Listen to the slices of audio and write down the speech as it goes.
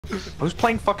Who's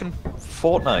playing fucking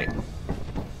Fortnite?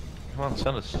 Come on,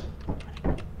 send us.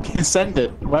 Send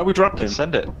it. Where are we dropping?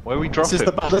 Send it. Where are we dropping?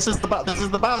 This is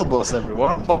the battle bus,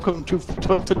 everyone. Welcome to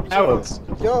Tilted Towers.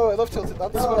 Yo, I love Tilted.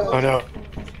 That's Oh no.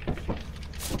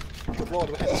 Good lord,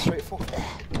 we're heading straight for.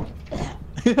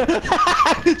 Shut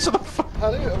the fuck.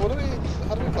 How do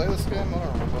we play this game? I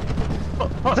don't remember.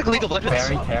 It's like League of Legends.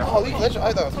 Very careful. Oh, League of Legends.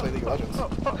 I thought it was play League of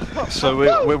Legends. So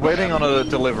we're waiting on a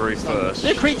delivery first.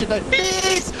 The creature that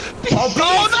bees! Oh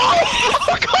no!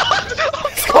 Oh god!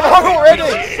 Come on already!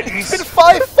 It's been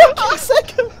 5 fucking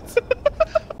seconds!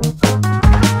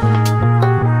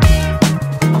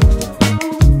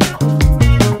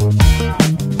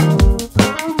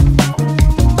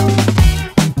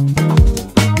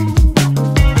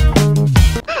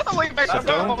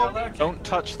 Don't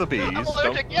touch the bees.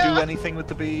 Don't do anything with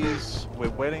the bees. We're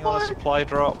waiting on a supply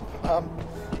drop.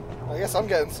 I guess I'm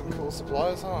getting some cool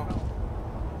supplies, huh?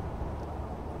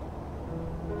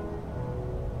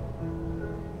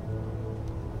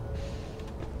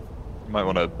 You might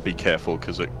want to be careful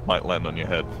because it might land on your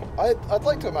head. I'd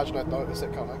like to imagine I'd notice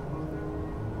it coming.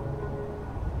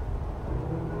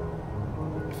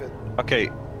 If it...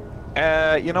 Okay.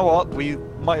 You know what? We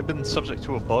might have been subject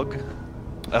to a bug.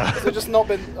 Has it just not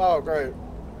been... Oh, great.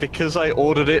 Because I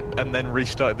ordered it and then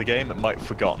restarted the game, it might have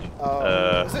forgotten.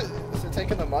 Is it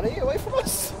taking the money away from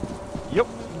us? Yep.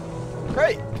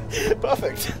 Great!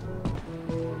 Perfect!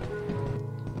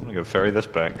 I'm gonna go ferry this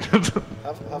back.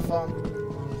 Have fun.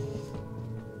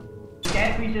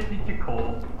 Can't we just need to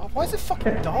call? Oh, why is it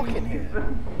fucking dark in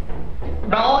here?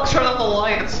 Alex, turn off the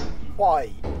lights. Why?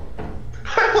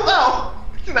 I don't know.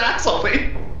 He's an asshole,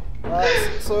 me.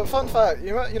 So fun fact,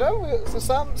 you know, so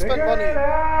Sam spent money.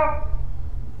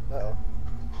 Uh-oh.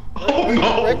 Oh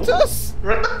no. Rictus?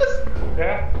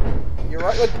 Yeah? You're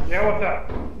right. With... Yeah,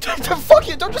 what's up? Fuck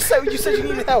you! Don't just say you said you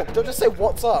needed help. Don't just say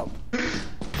what's up.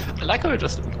 I like how we're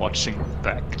just watching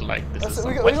back like this. That's Is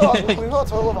it, we something. got a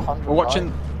total of 100. We're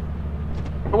watching.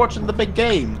 We're watching the big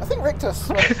game. I think Rictus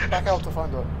went back out to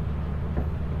find it.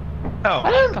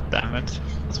 Oh, god damn it!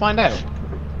 Let's find out.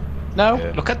 No.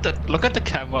 Yeah. Look at the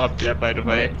camera up there, by the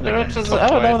way. Rictus, Top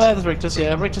oh no, right. there's Rictus.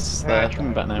 Yeah, Rictus is there.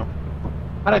 Coming back now.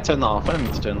 Why did I turn that off? I didn't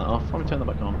mean to turn that off. Let me turn that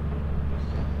back on.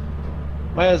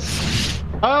 Where's?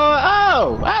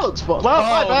 Oh, that looks fun. Well,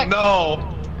 Oh back. no.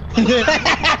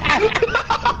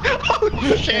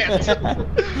 Oh shit.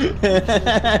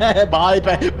 Bye,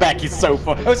 Beck is so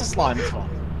fun. Oh, it's a slime. It's fine.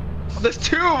 There's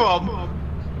 2 of them.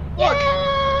 Look.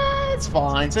 Yeah, it's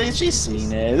fine. So she's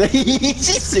seen it.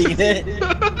 She's seen it.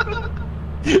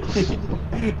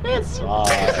 It's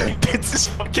fine. This is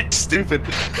fucking stupid.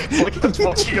 It's like I'm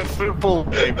watching a football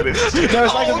game, but it's stupid. No,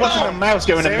 it's like I'm watching a mouse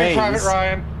go in a Saving Private maze.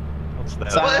 Ryan. What's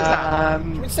that? What is that?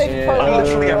 Can we save yeah. Private I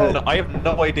literally Ryan? have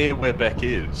no idea where Beck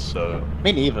is, so...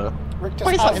 Me neither. Rictus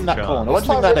What is that in that Chance. corner? What do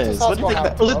you think that is? What do you think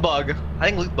that? Loot bug. I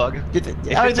think loot bug. I If think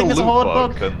it's a there's a loot horde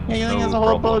bug, bug. then Yeah, you think no there's a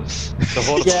horde bug? problems. The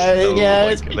horde Yeah, bugs, yeah,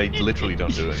 like, it's- they literally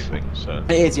don't do anything, so...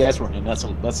 It is, yeah, it's running. That's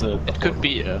a. It could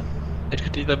be. It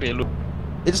could either be a loop.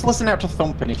 Just listen out to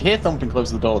thumping. If you hear thumping,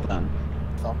 close the door. Then.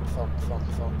 Thump, thump, thump,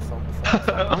 thump, thump, thump.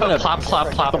 I'm gonna Clap,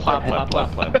 clap, clap, clap, clap,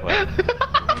 clap.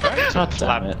 God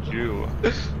damn it. You.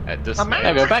 At this There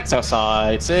we go. Back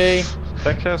outside. See.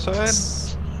 Beck outside?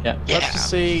 Yeah. Let's just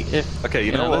see if. Okay,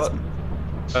 you know what?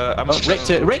 I'm Oh,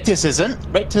 Rictus isn't.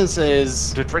 Rictus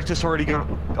is. Did Rictus already go?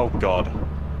 Oh god.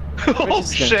 Oh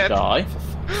Rictus is going to shit. die.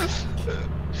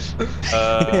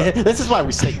 This is why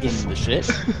we stay in the ship.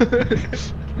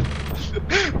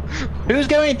 Who's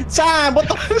going? Sam, what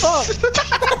the fuck?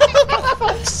 For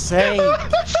fuck's sake.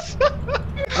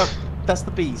 Oh, that's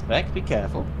the bees, Beck. Be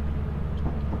careful.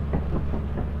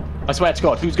 I swear to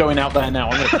God, who's going out there now?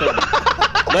 I'm gonna kill them.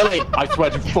 Lily, I swear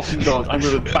to fucking God, I'm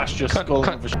gonna bash your skull.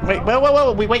 Wait,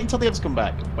 well, we wait until the others come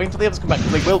back. Wait until the others come back,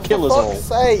 because they will kill us For all. fuck's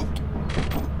sake!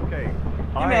 Okay.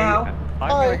 Now. I'm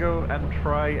Hi. gonna go and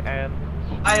try and...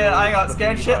 I got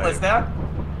scared shitless there.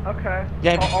 Okay.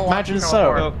 Yeah, imagine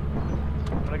so.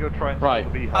 I'm gonna go try and Right.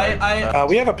 steal the beehive.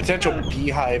 We have a potential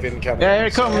beehive incoming. Yeah, here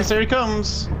he comes, here he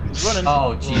comes. He's running.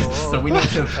 Oh Jesus! So we need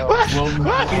to. We'll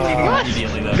be leaving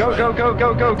immediately then. Go, go, go,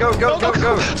 go, go, go, go, go,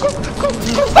 go!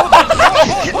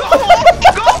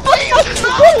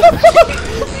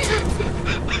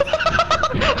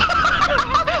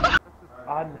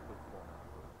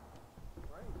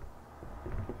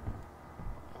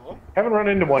 Haven't run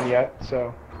into one yet,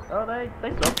 so. Oh, they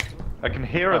stop. I can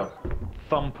hear a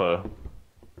thumper.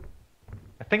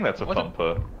 I think that's a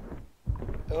thumper.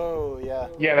 Oh, yeah.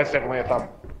 Yeah, that's definitely a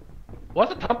thump.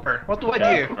 What's a thumper? What do I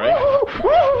Yeah, do? right?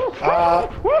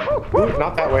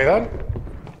 Not that way then.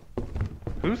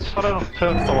 Who's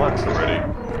turned the lights already?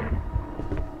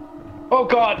 Oh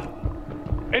god!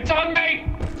 It's on me!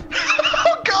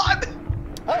 Oh god!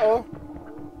 Uh-oh.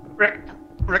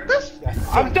 Rick this?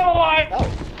 I'm still alive! Oh.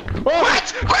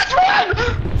 What? Quit,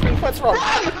 run! What's wrong?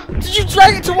 Did you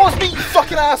drag it towards me, you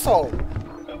fucking asshole?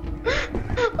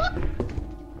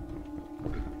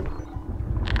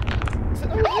 What's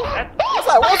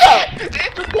that? What's that?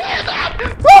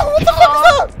 Whoa, what the fuck is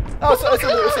that? Oh, it's a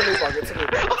new bug. It's a new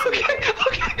bug.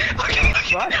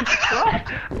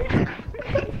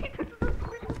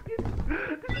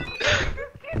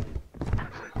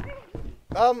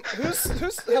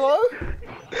 Who's hello?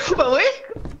 Lily?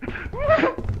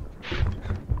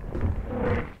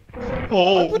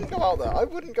 Oh. I wouldn't go out there. I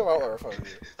wouldn't go out there if I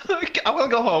were you. I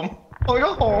wanna go home. I wanna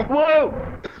go home.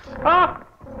 Whoa! Ah!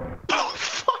 Oh,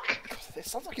 fuck. God, it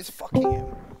sounds like it's fucking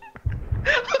him.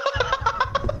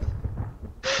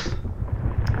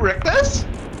 Rick this?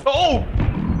 Oh!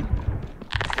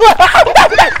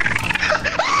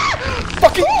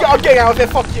 Fucking, I'm getting out of here.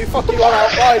 Fuck you, I'm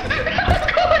out.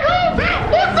 Bye.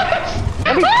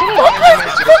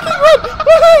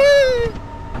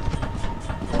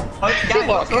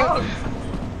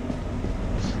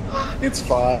 It's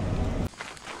fine.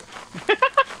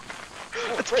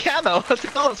 It's piano. What's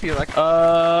it called? Like,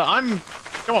 I'm.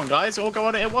 Go on, guys. All go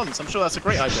on it at once. I'm sure that's a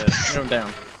great idea. I'm going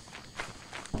down.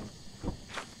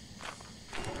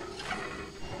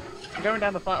 I'm going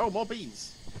down the fire. Oh, more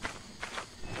bees.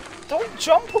 Don't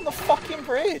jump on the fucking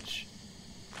bridge.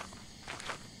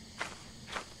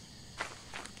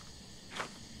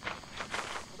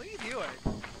 what are you doing?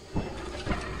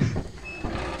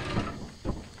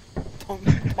 Don't.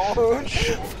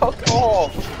 Fuck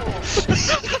off.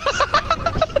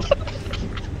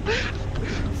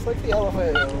 It's like the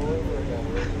elevator all over again.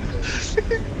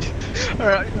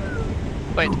 Alright.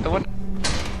 Wait, I want.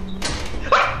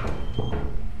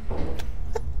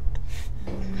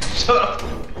 Shut up.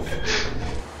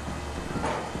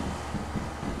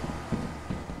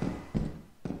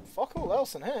 Fuck all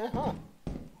else in here, huh?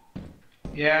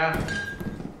 Yeah.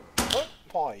 What?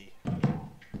 Why?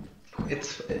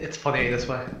 It's funny this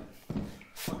way.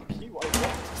 Fuck you, I want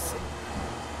to see.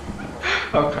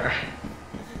 Okay.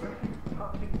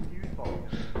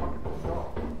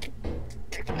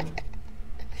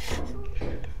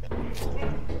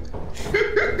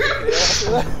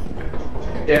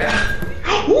 Yeah.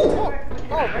 Ooh.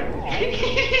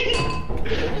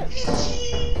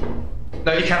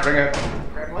 No, you can't bring it.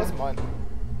 Where's mine?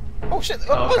 Oh shit!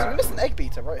 Oh, Oh, okay. we missed an egg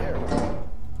beater right here.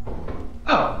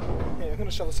 Oh. Yeah, I'm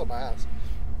gonna shove this up my ass.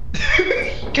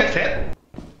 Can't fit.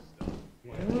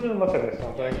 Look at this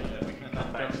something.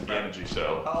 Energy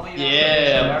cell.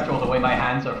 Yeah. After all the way my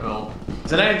hands are full.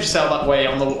 There's an energy cell that way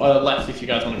on the left if you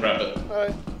guys want to grab it.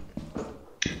 Alright.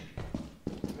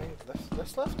 I mean,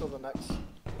 this left or the next?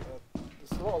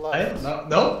 There's a lot of left.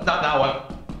 No, not that one.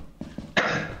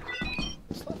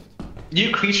 This left?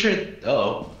 New creature.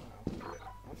 Oh. I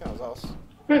think that was us.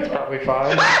 It's probably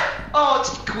fine. Oh,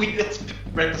 it's Queen. It's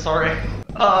Rick. Sorry.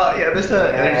 Yeah, there's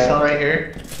an energy cell right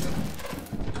here.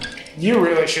 You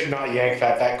really should not yank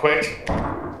that quick.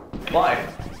 Why?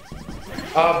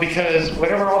 Because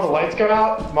whenever all the lights go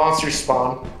out, monsters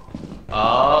spawn. It's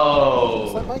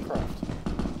Oh. like Minecraft.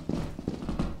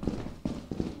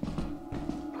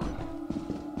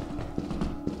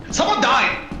 Someone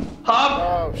died.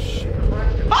 Oh shit.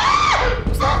 Ah!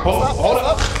 What's that? Hold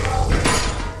up.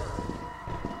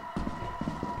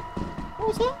 What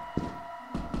was that?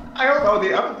 I don't know.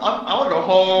 I want to go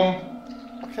home.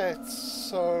 Okay,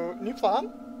 so new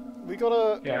plan. We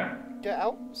gotta Yeah. get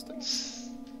out still. It's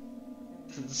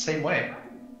the same way.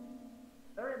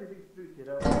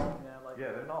 Yeah,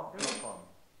 they're not fun.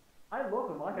 I love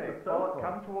them. Like okay, so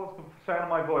come towards the sound of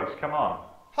my voice. Come on.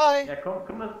 Hi. Yeah, come.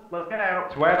 Let's get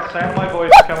out. To where the sound of my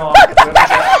voice. Come on.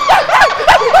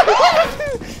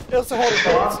 It's a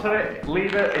horror Answer it.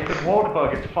 Leave it. It's a water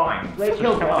bug. It's fine. They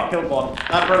killed one. I killed one.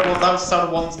 That broke one. That was the sound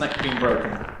of one's neck being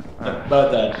broken.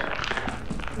 They're dead.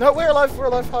 No, we're alive. We're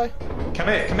alive. Hi. Come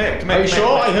here. Are you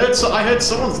sure? I heard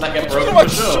someone's neck get broken. I'm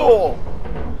For sure. sure.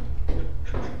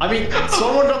 I mean,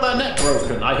 someone got their neck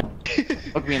broken.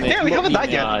 Look me in the, Yeah, we look haven't me died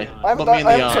in the yet. eye. I haven't Look me in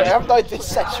died. the I'm sorry, I eye. haven't died this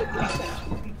session.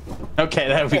 Okay,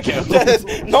 there we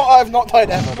go. I've not died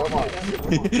ever. Don't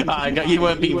worry. You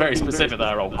weren't being very specific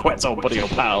there, old quetz, old buddy,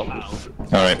 old pal.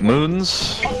 Alright, moons.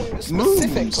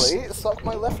 Specifically, suck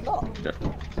my left nut.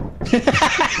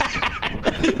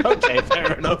 Okay,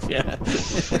 fair enough. Yeah.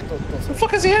 The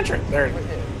fuck is the entrance? There. Right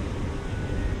here.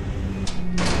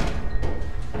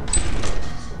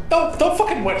 Don't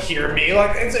fucking what hear me.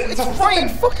 Like it's It's a right in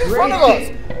fucking front of us.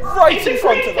 Right in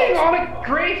front of thing us. on a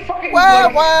great fucking. Where?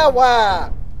 like,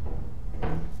 Where?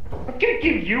 I'm gonna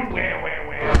give you where.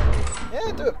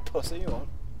 Yeah, do it, pussy, you want.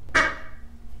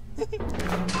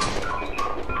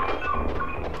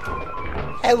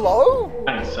 Hello?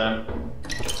 Thanks, Sam.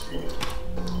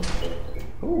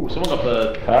 Ooh, someone got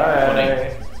the... Hi.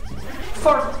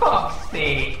 For fuck's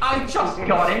sake, I just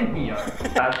got in here.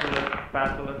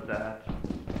 Basil is dead.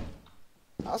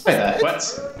 Basil's Wait, dead.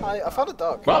 what? I found a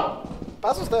dog. What?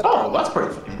 Basil's dead. Oh, that's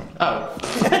pretty fucking... Oh.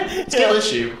 Skill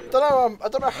issue. I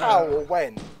don't know how or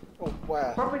when or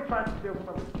where. Probably tried to steal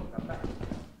something from that back.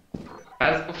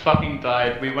 Basil fucking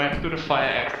died. We went to the fire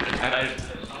exit and I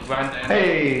ran in.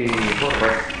 Hey, what the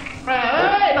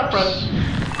Hey, not front.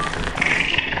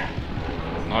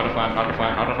 Out of fine.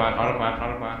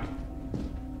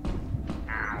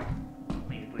 Ow.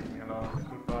 Please leave me alone,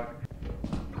 good bug.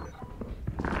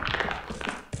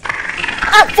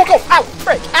 Ow! Fuck off! Ow!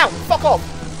 Prick! Ow! Fuck off!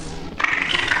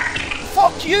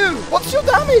 Fuck you! What's your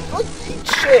damage? Oh, eat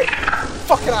shit!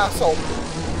 Fucking asshole!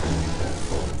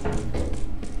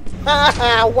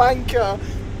 Haha! Wanker!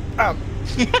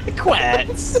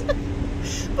 Quits.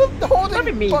 The holding. What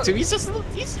do you mean to? He's just a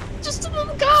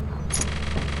little guy.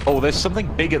 Oh, there's something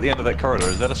big at the end of that corridor.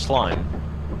 Is that a slime?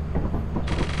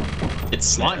 It's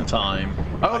slime time.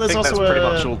 Oh, I there's think also that's pretty a...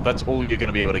 much all. That's all you're going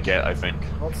to be able to get, I think.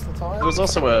 What's the time? There was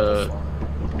also a... All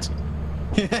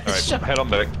right, head on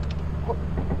back.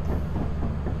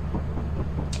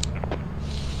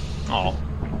 Oh.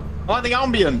 I like the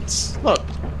ambience. Look.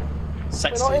 We're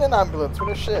Sexy. not in an ambulance. We're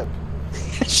in a ship.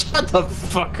 Shut the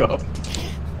fuck up.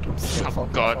 Oh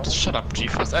god, shut up,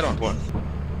 G-Force, I don't want.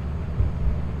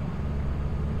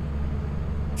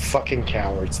 Fucking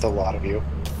cowards, the lot of you.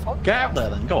 Get out there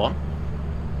then, go on.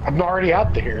 I'm already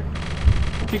out there.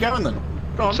 Keep going then.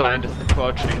 Go on. Scientist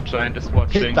watching,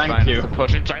 Thank you.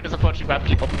 scientist approaching,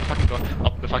 rapidly open the fucking door,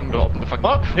 open the fucking door, open the fucking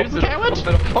door. What? Who's the coward?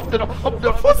 Open the door, open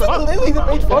the door. Was it Lily that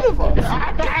made fun of us?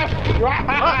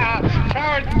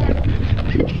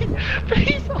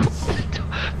 Please open the door,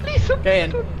 please open Get in.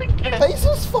 the door.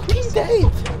 Basil's fucking dead.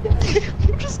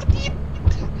 I'm just gonna eat.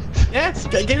 Yes,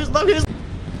 get his look at his...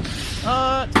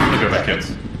 Go back in.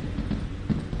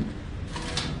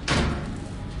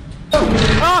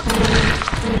 Ah!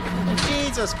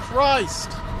 Jesus Christ!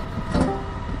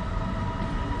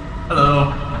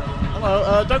 Hello.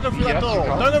 Hello, don't go through that Yes, door. you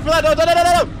can. Don't go through that door. No! Don't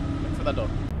go through that door.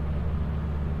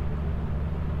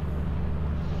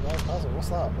 Basil, what's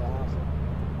that?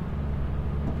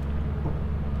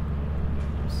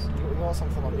 You got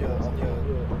something on your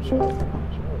shirt.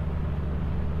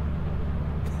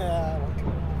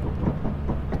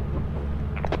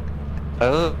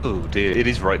 Oh dear, it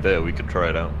is right there. We could try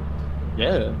it out.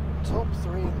 Yeah. Top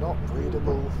 3 not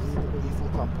breedable lethal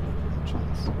company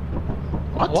chance.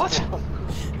 What?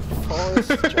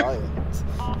 Forest giant.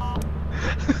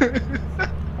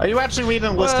 Are you actually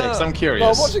reading the list? Because I'm curious.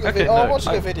 No, I'm watching, Okay, I'm no,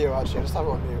 watching a video actually, I just have it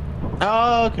on mute.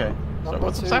 Oh, okay. So Number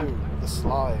what's 2, up, Sam? the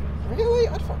slime. Really?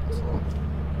 I'd fuck the slime.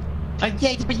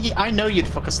 Yeah, but I know you'd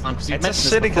fuck a slime because you've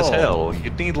It's mentioned acidic this as before. hell.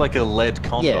 You'd need like a lead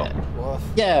condom. Yeah. Worth.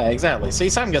 Yeah, exactly. See,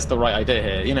 Sam gets the right idea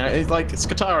here. You know, it's like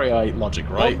Scutari logic,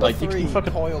 right? Number Like 3, you can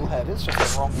fucking coil head. It's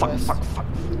just the wrong list.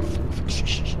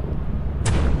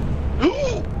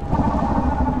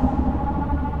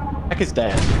 Heck is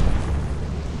dead.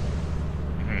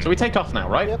 So we take off now,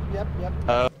 right? Yep.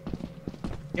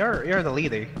 You're the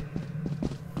leader.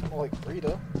 More like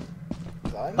breeder.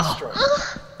 I'm straight.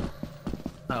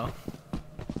 Oh.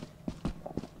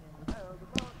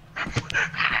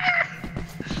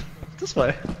 This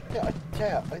way. I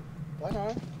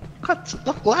know. What?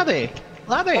 Look, laddie!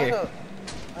 Laddie!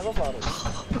 I love ladders.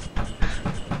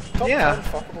 Top Yeah. 10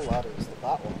 fuckable ladders,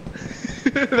 that one.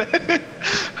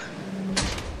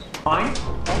 Mine?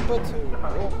 Number 2,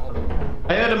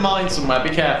 I heard a mine somewhere.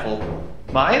 Be careful.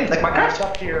 Mine? Like my It's car?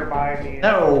 up here by me.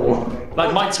 No,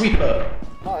 like Minesweeper.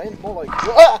 Mine, more like.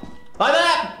 Ah! Like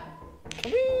that.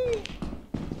 Come here!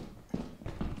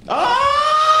 Oh!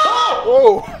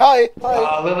 Whoa! Hi!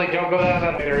 Lily, don't go down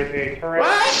that later. Turn around.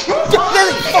 What?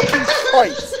 Lily, fucking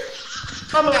Christ!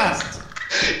 I'm last.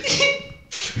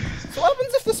 So what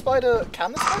happens if the spider...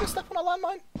 Can the spider step on a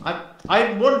landmine?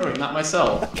 I'm wondering that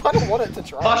myself. I kind of want it to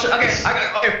try. Oh shit, okay,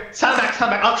 stand back,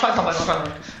 I'll try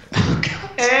something,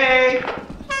 Hey!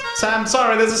 Sam,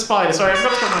 sorry, there's a spider. Sorry, I've got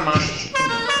to put my mind.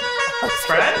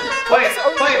 Friend? Wait!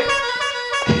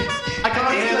 I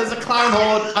can't hear. There's a clown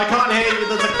horde. I can't hear you.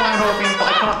 There's a clown horde being.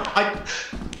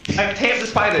 I've tamed the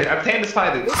spider,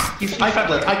 He's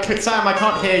friendly. Sam, I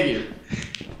can't hear you.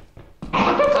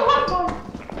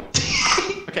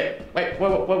 Okay, wait.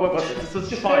 This is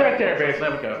just fine. right there, babe.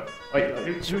 There we go. Wait,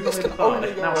 who's on the This other can only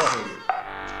side? go Now wrong.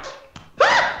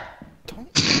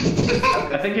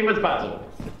 I think it was Basil.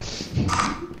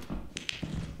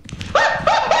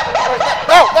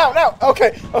 now!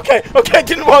 Okay,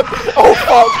 didn't work! Oh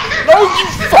fuck! No, you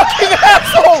fucking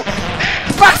asshole!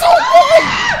 Basil, why?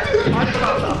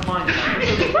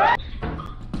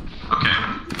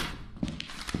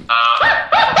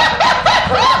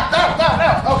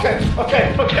 Okay. No!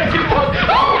 Okay, didn't work!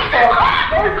 Oh fuck!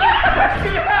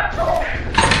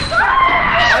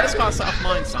 I just can't set off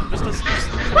mine, Sam. Just as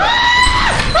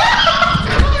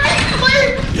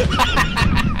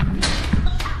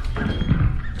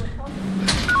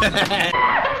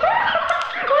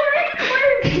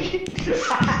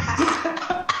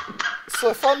So,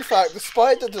 fun fact, the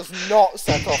spider does not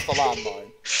set off the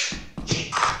landmine.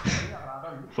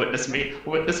 Witness me.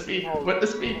 Witness me.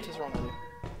 Witness me. What is wrong with you?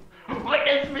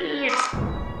 Witness me.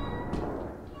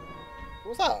 What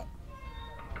was that?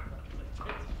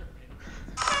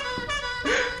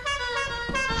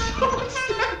 Someone's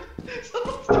dead!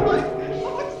 Someone's died!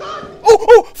 Someone's died!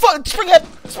 Oh, fuck! Springhead!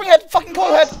 Fucking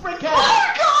coilhead! Oh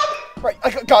god! Right,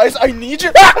 guys, I need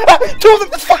you. Ah! Two of them!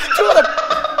 There's fucking two of them!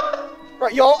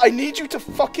 Right, y'all, I need you to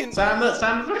fucking. Sam's a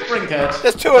springhead.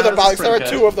 There's two of them, Alex. There are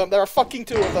two of them. There are fucking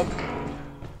two of them.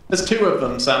 There's two of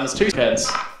them, Sam. There's two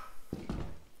heads.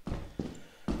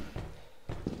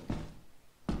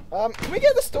 Can we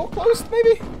get the store closed,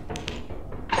 maybe?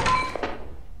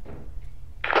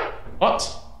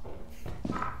 What?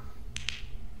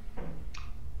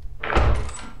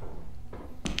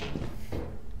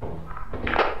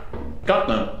 God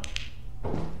no.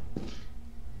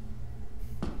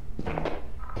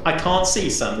 I can't see,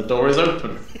 Sam. The door is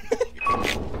open.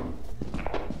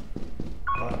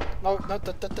 No,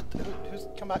 who's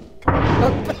come back?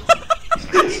 Come back.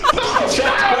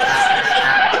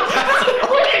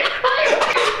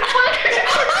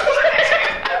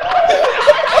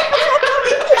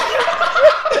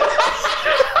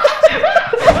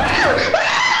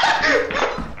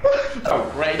 Oh,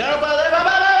 great. No.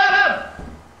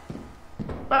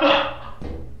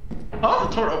 Oh,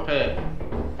 the turret up here.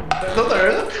 No, there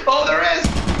isn't. Oh, there is!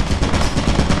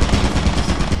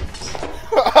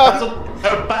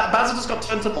 Basil just got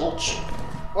turned to mulch.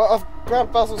 Well, I've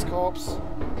grabbed Basil's corpse.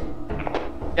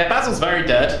 Yeah, Basil's very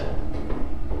dead.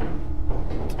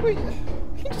 We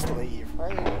can just leave,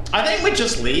 right? I think we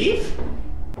just leave.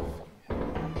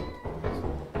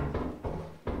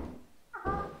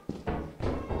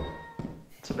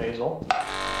 It's a basil.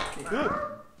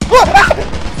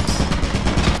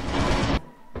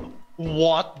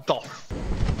 What the f-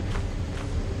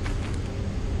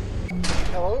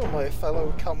 Hello, my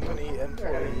fellow company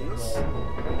employees.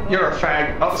 You're a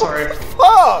fag. Oh, sorry.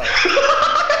 Fuck!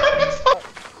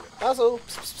 Basil.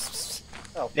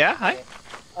 Oh. Yeah, hi.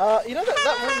 You know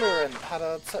that room we were in had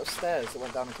a set of stairs that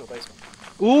went down into a basement.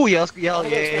 Ooh, yeah.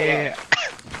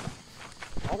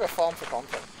 I'll go farm for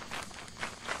content.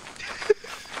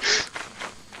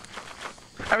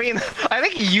 I mean, I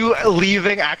think you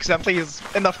leaving accidentally is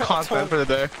enough content for the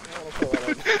day.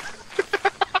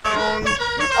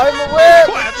 I'm aware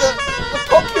that the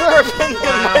popular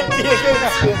opinion might be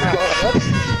against me.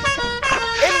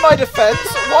 In my defense,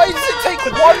 why does it take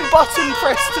one button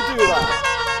press to do that?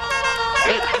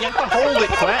 You have to hold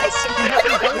it, Quest. I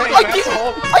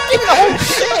didn't hold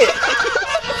shit!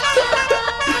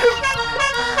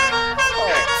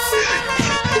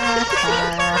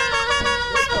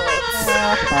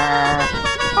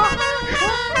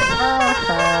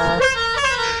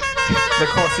 The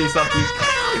Corsi suckies.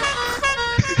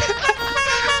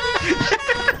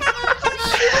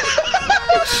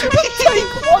 It shouldn't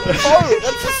take one vote!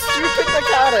 That's a stupid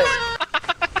mechanic!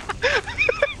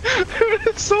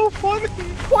 It's so funny.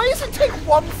 Why does it take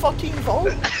one fucking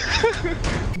vote?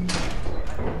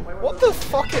 What the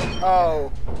fucking...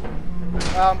 Oh.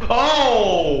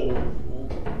 Oh!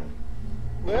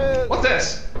 Where... What's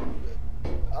this?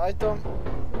 I don't...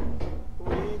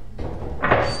 We...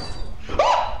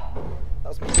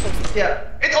 That's me. Yeah,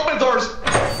 it's open doors.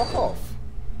 Fuck off.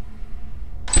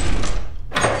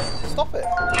 Stop it.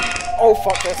 Oh,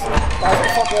 fuck this. Basil,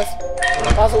 fuck this.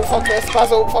 Basil, fuck this.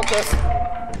 Basil, fuck this.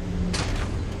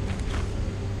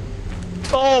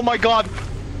 Oh my god.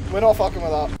 We're not fucking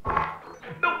with that.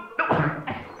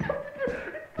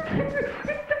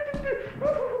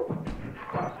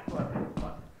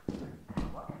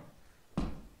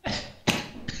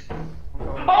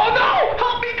 Oh no!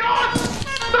 Help me, God!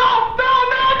 No!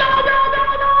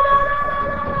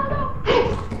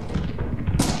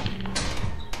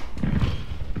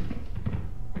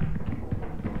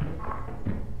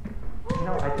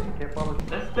 No, I didn't get bothered.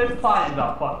 This fight is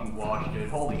a fucking wash, dude.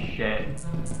 Holy shit.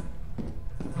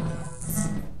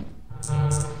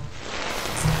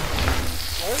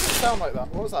 Why does it sound like that?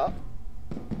 What was that?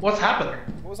 What's happening?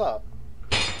 What was that?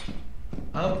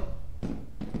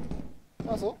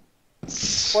 That's all.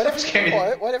 Why'd everything go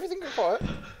quiet? Why'd everything go quiet?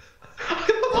 I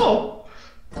don't know.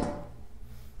 I'm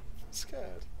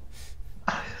scared.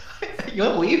 You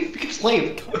wanna leave? You can just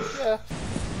leave. Yeah.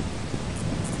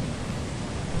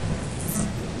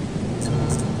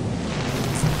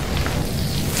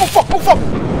 Oh fuck! Oh fuck!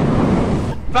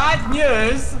 Bad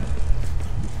news!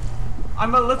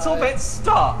 I'm a little bit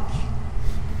stuck.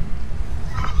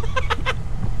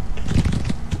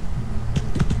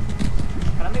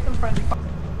 Can I make them friendly?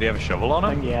 Do you have a shovel on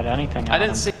it? Yeah, anything. I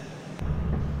didn't see.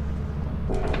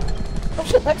 Oh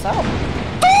shit, Beck's out.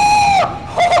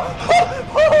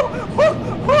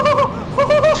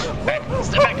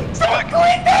 Step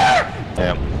back!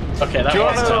 Yeah. Okay, that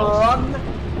was Run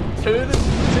to the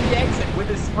exit with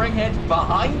the spring head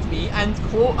behind me and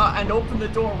open the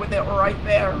door with it right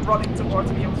there, running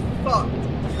towards me. It was fucked.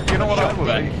 You know what I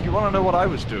was? You want to know what I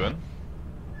was doing?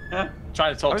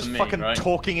 Trying to talk I was to me, fucking right?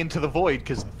 talking into the void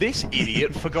because this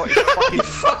idiot forgot his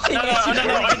fucking. No,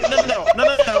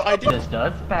 I didn't. This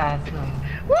does pass.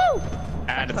 Woo!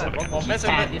 And it's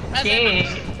Can't escape.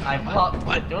 I've locked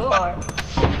the door.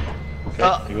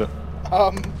 Okay.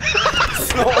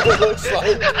 It's not what it looks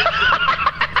like.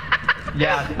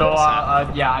 Yeah, so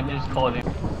yeah, I'm just closing.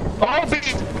 Why are they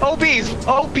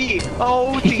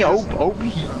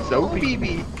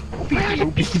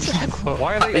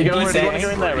You doing wanna it? go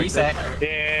in there? Reset.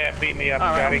 Yeah, beat me up,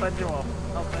 Alright, Scotty. I'll send you off.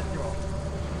 I'll send you off.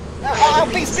 Oh,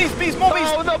 bees, more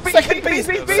bees! No, bees, Second bees,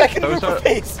 bees! bees. Second Those group of are-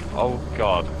 bees! Oh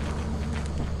god.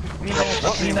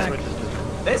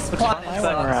 This planet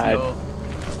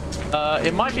sucks,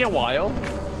 It might be a while.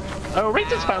 Oh, Rick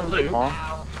just found loot.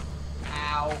 Ow.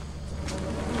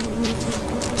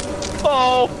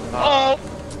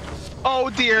 Oh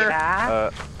dear. Oh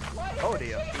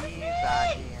dear.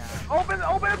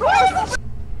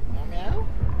 Meow.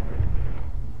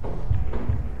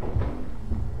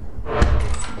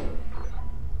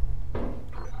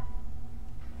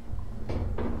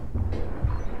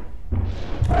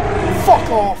 Fuck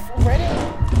off already!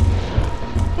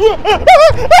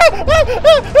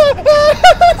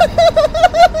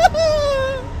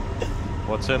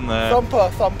 What's in there?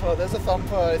 Thumper, there's a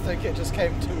thumper. I think it just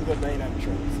came to the main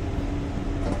entrance.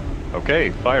 Okay,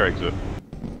 fire exit.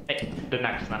 The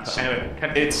next map. Anyway,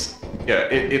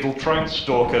 it'll try and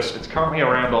stalk us. It's currently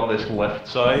around on this left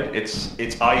side.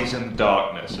 Its eyes in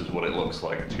darkness is what it looks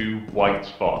like. 2 white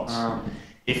spots.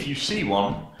 If you see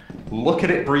one, look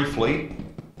at it briefly,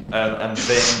 and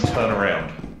then turn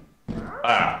around.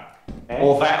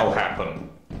 Or that'll happen.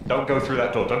 Don't go through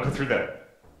that door. Don't go through that.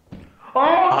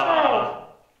 Oh no!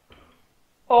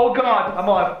 Oh god, I'm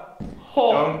alive.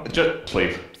 Oh. Don't just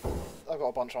leave. I've got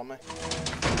a bunch on me.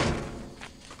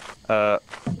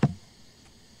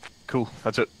 Cool,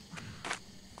 that's it.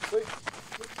 Sweet.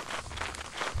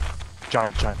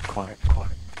 Giant, quiet.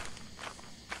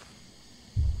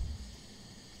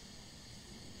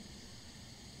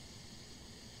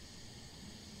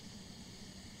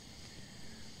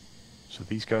 So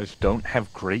these guys don't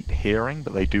have great hearing,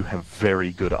 but they do have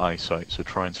very good eyesight, so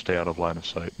try and stay out of line of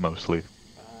sight, mostly.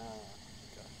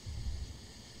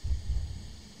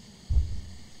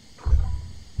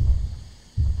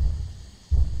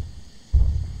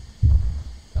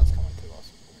 That's coming to us.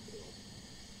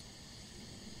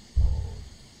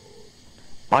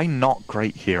 By not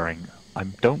great hearing, I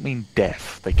don't mean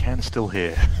deaf, they can still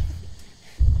hear.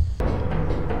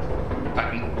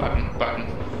 Button.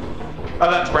 Oh,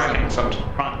 that's bracket in front.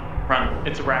 Run.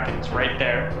 It's a racket. It's right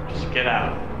there. Just get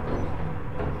out.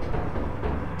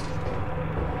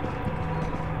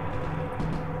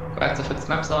 Right, if it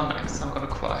snaps on next, I'm gonna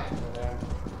cry.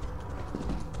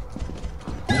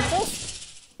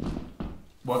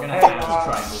 We're gonna have to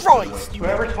try and Christ!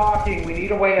 Whoever's talking, we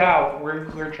need a way out.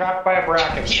 We're trapped by a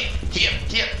bracket.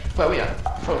 Here. Where we are?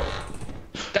 Oh.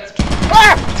 That's.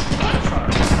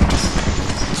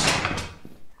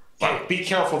 Hey, be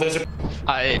careful. There's a.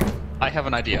 I have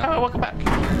an idea. Oh, welcome back.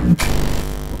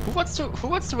 Who wants to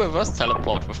reverse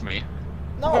teleport with me?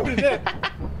 No!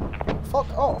 Fuck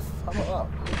off. How about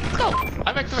Let's go.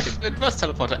 I'm activating reverse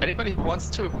teleporter. Anybody who wants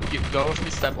to go with me,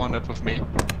 step on it with me.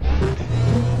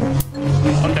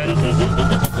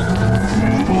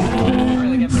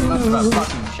 really get too much of a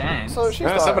fucking chance. So she's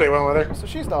dying. Somebody went with her. So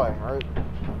she's dying, right?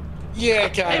 Yeah,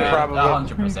 kinda, probably.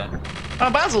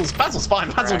 100%. Basil's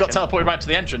fine. Basil got teleported back to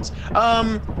the entrance.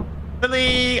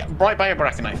 Billy, right by a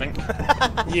bracken, I think.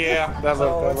 Yeah, that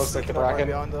looks like the bracket.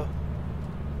 Behind her.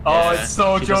 Oh, it's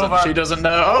so Jova. She doesn't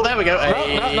know. Oh, there we go.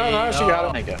 Hey. No, she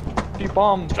got it. There you go. You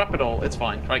bombed. Drop it all. It's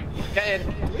fine. Right, get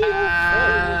in.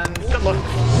 And good luck.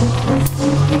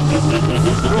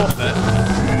 You're off there.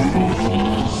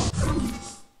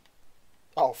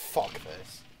 Oh, fuck this.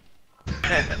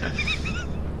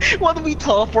 When we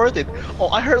teleported, oh,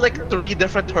 I heard like 3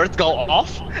 different turrets go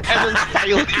off, and then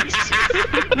silence.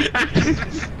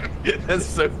 That's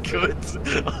so good.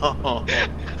 Oh.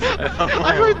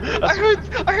 I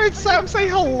heard Sam say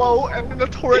hello, and then the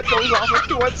turret goes off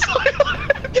and went silent.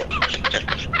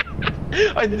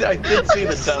 I did see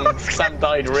that Sam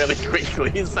died really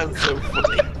quickly. It sounds so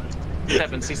funny.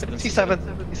 C7.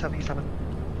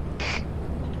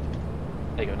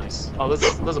 There you go, nice. Oh,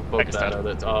 there's a bug there.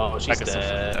 That, oh, she's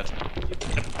dead.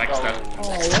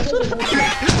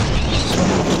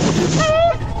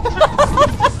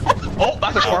 Oh,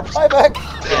 that's a corpse. Hi, Beck.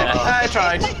 Yeah, I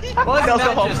tried. Well, let's go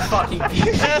home.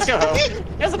 Let's go home.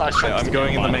 Here's a nice shot. I'm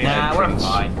going in the main Nah, we're entrance.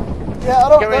 fine. Yeah, I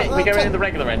don't. We go in the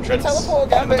regular entrance. Teleport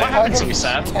again, What happened to you,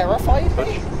 Sam? Terrified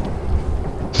me.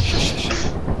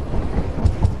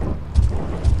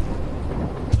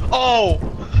 Oh!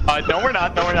 No, we're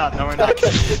not. So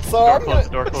I'm gonna.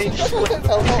 Door closed.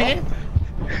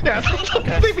 Yeah,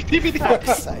 okay.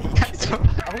 Fuck's sake.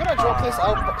 I'm gonna drop this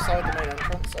outside the main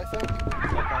entrance, I think.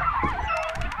 Okay.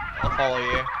 I'll follow you.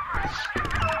 I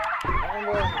don't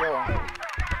know where I'm going.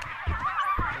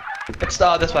 It's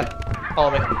this way.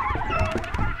 Follow me.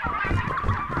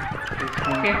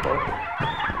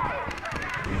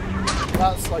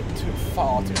 That's like too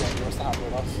far too dangerous to have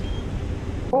with us.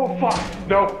 Oh fuck!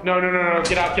 No!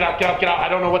 Get out! I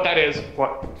don't know what that is.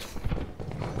 What?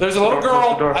 There's a little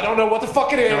girl. I don't know what the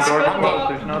fuck it is. There's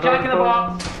no door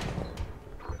closed.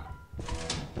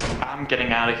 I'm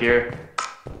getting out of here.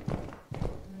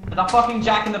 There's a fucking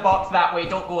Jack in the Box that way.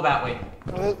 Don't go that way.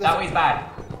 That way's bad.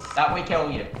 That way kill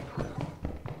you.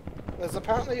 There's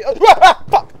apparently. Oh,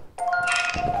 fuck!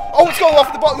 Oh, it's going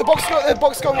off. The box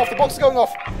is going off. The box is going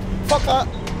off. Fuck that.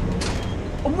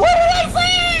 What did I say?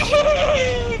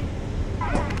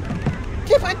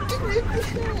 Yeah, but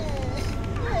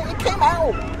it came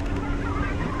out.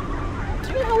 Do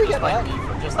you know how we get that?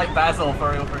 Just like Basil,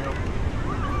 for real.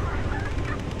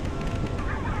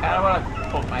 I don't want to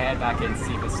poke my head back in to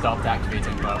see if it stopped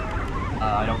activating, but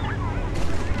I don't.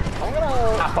 I'm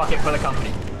gonna. Ah, fuck it for the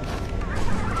company.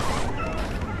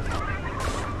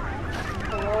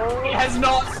 Hello? It has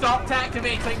not stopped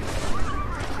activating.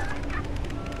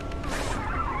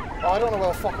 Oh, I don't know where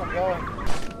the fuck I'm going.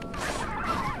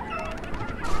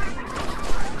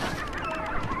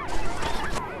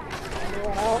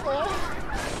 Anyone out there?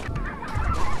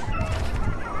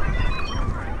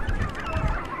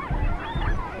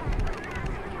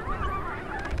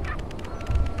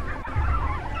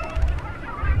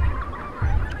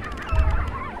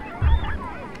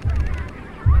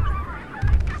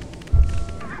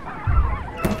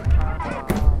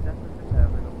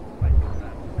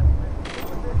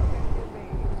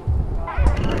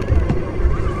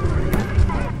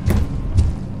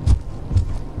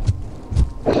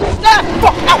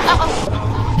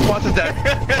 What's it there?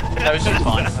 No, it's just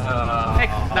fine.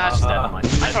 Nah, she's dead. Never mind.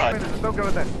 I tried. Don't go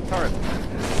in there. Turret.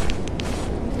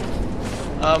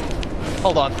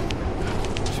 Hold on.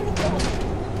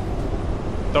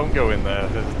 Don't go in there.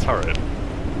 There's a turret.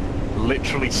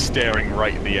 Literally staring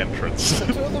right at the entrance. The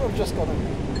two of them have just gone in.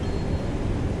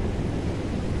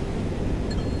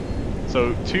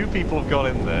 So 2 people have gone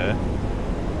in there.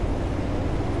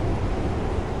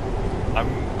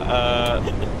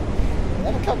 They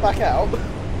haven't come back out.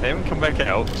 They haven't come back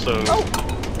out, so... Oh!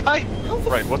 Hi!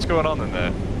 Right, what's going on in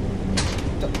there?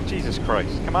 Jesus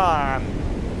Christ, come on! Do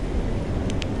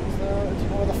you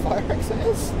know where the fire exit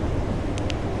is?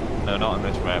 No, not on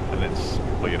this map, and it's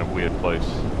like in a weird place.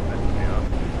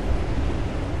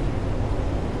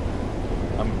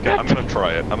 I'm gonna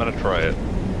try it,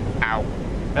 Ow.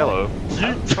 Hello.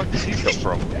 Where the fuck did you come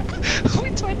from? We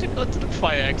tried to go to the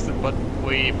fire exit, but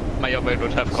we may or may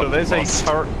not have So there's a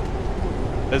turret.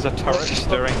 There's a turret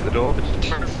staring at the door.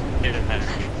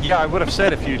 Yeah, I would have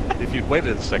said if you'd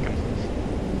waited a second.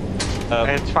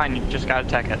 It's fine, you just gotta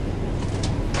attack it.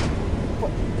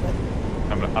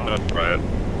 I'm gonna try it.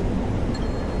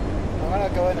 I'm gonna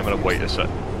go in. I'm gonna wait a sec.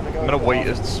 I'm gonna wait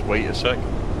a sec.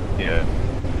 Yeah.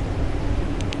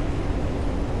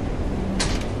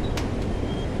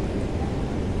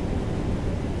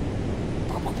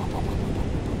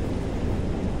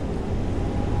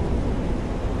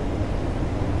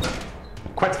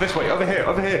 Quite this way, over here.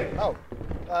 Oh.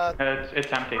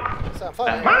 It's empty. So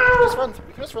fine. We can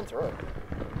just run through it.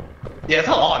 Yeah,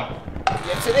 come on!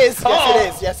 Yes, it is.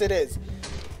 Yes, it is.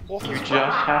 What You is just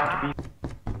have to be.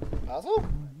 Basil?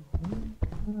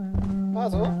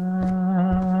 Basil?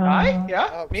 Hi? Yeah?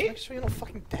 Oh, Me? make sure you're not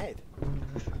fucking dead.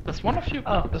 There's one of you.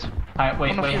 Oh, There's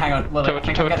wait, hang on. Lily, I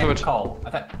think I'm getting a call. I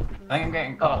think I'm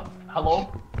getting a call.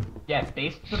 Hello? Yes,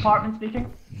 base department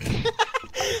speaking?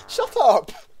 Shut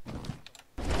up!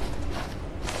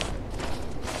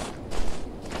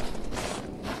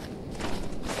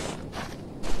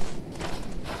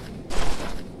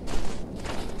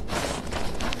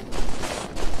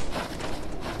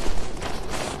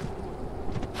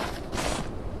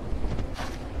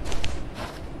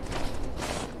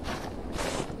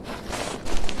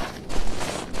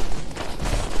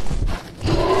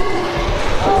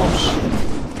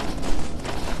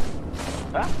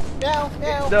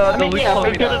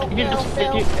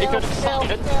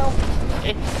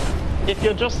 If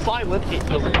you're just silent, it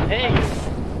doesn't hear you.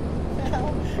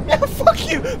 Yeah, fuck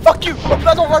you! Fuck you! I'm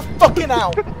blood on my fucking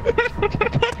out!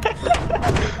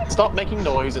 Stop making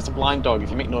noise, it's a blind dog. If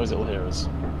you make noise, it'll hear us.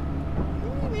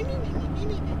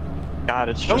 God,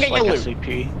 it's Don't just get like your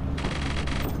SCP.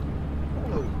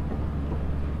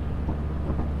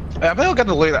 I'm gonna go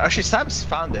to loot. Actually, Sam's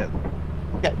found it.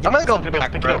 Yeah, I'm gonna go pick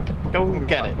it up. Go and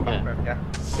get it. Yeah.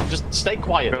 Just stay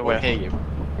quiet. We'll hear you.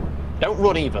 Don't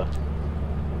run either.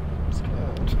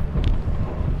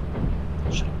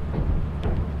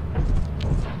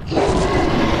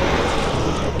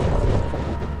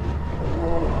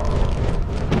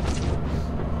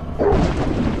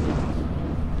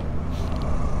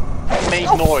 Made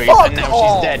noise and now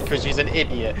she's dead because she's an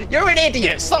idiot. You're an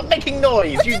idiot! Stop making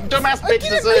noise! You dumbass bitch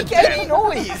deserves death! I didn't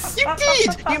make any noise! You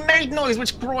did! You made noise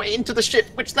which brought it into the ship,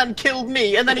 which then killed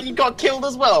me, and then you got killed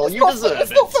as well. You deserve it.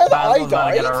 It's not fair that I Basil's gonna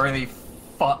died. get a really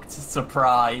fucked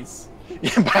surprise.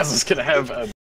 Yeah, Basil's gonna have a